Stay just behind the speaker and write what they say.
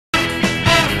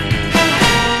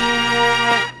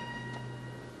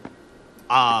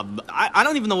I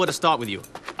don't even know where to start with you.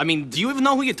 I mean, do you even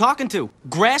know who you're talking to?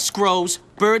 Grass grows,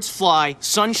 birds fly,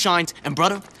 sun shines, and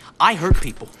brother, I hurt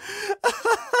people.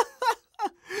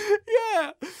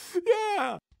 Yeah,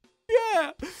 yeah,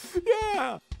 yeah,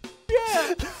 yeah,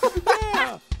 yeah,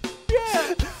 yeah, yeah,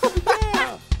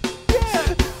 yeah.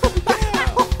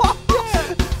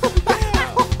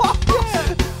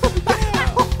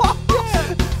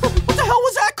 What the hell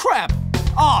was that crap?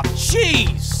 Oh,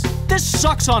 jeez. This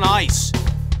sucks on ice.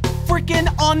 Freaking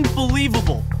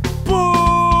unbelievable.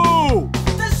 Boo!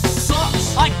 This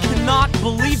sucks. I cannot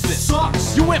believe this.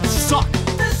 Sucks. You imps suck.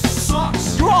 This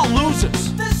sucks. You're all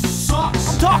losers. This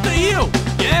sucks. I'm talking to you.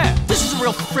 Yeah, this is a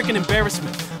real freaking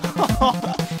embarrassment.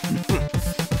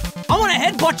 I wanna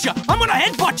headbutt you! I'm gonna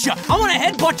headbutt you! I wanna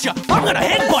headbutt you! I'm gonna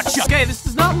headbutt you! Okay, this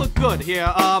does not look good here.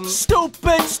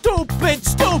 Stupid, stupid,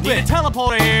 stupid! Need a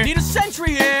teleporter here. Need a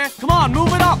sentry here! Come on,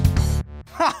 move it up!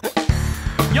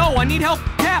 Yo, I need help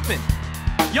capping.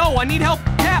 Yo, I need help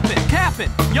capping.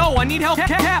 Yo, I need help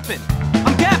capping.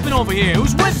 I'm gapping over here.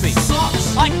 Who's with me?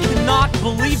 Sucks! I cannot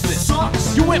believe this.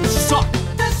 Sucks! You imps suck.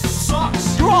 This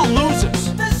sucks! You're all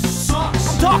losers. This sucks!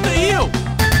 I'm talking to you.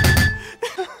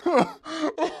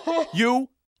 You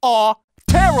are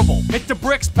terrible. Hit the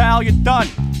bricks, pal. You're done.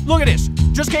 Look at this.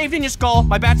 Just caved in your skull.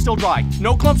 My bat's still dry.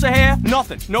 No clumps of hair.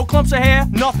 Nothing. No clumps of hair.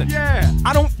 Nothing. Yeah.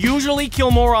 I don't usually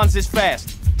kill morons this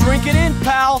fast. Drink it in,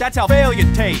 pal. That's how failure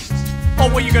tastes. Oh,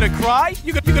 what, you gonna cry?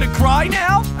 You gonna cry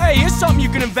now? Hey, here's something you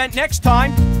can invent next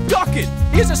time. Duck it.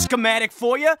 Here's a schematic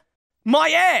for you. My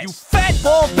ass. You fat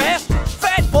bald bastard.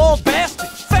 Fat bald bastard.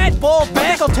 Fat bald bastard.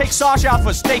 I think I'll take Sasha out for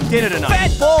a steak dinner tonight.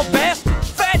 Fat bald bastard.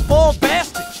 Fat bald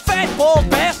bastard. Fat bald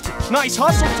bastard. Nice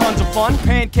hustle, tons of fun.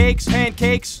 Pancakes,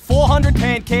 pancakes. 400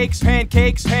 pancakes,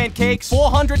 pancakes, pancakes.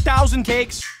 400,000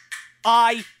 cakes.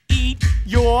 I eat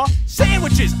your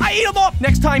sandwiches. I eat them up.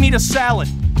 Next time, eat a salad.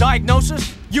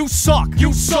 Diagnosis? You suck.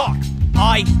 You suck.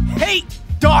 I hate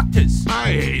doctors.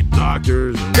 I hate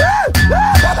doctors.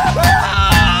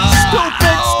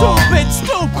 Stupid,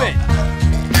 stupid.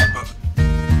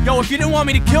 Yo, if you didn't want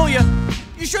me to kill you,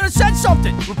 you should have said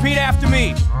something. Repeat after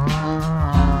me.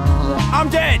 I'm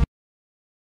dead.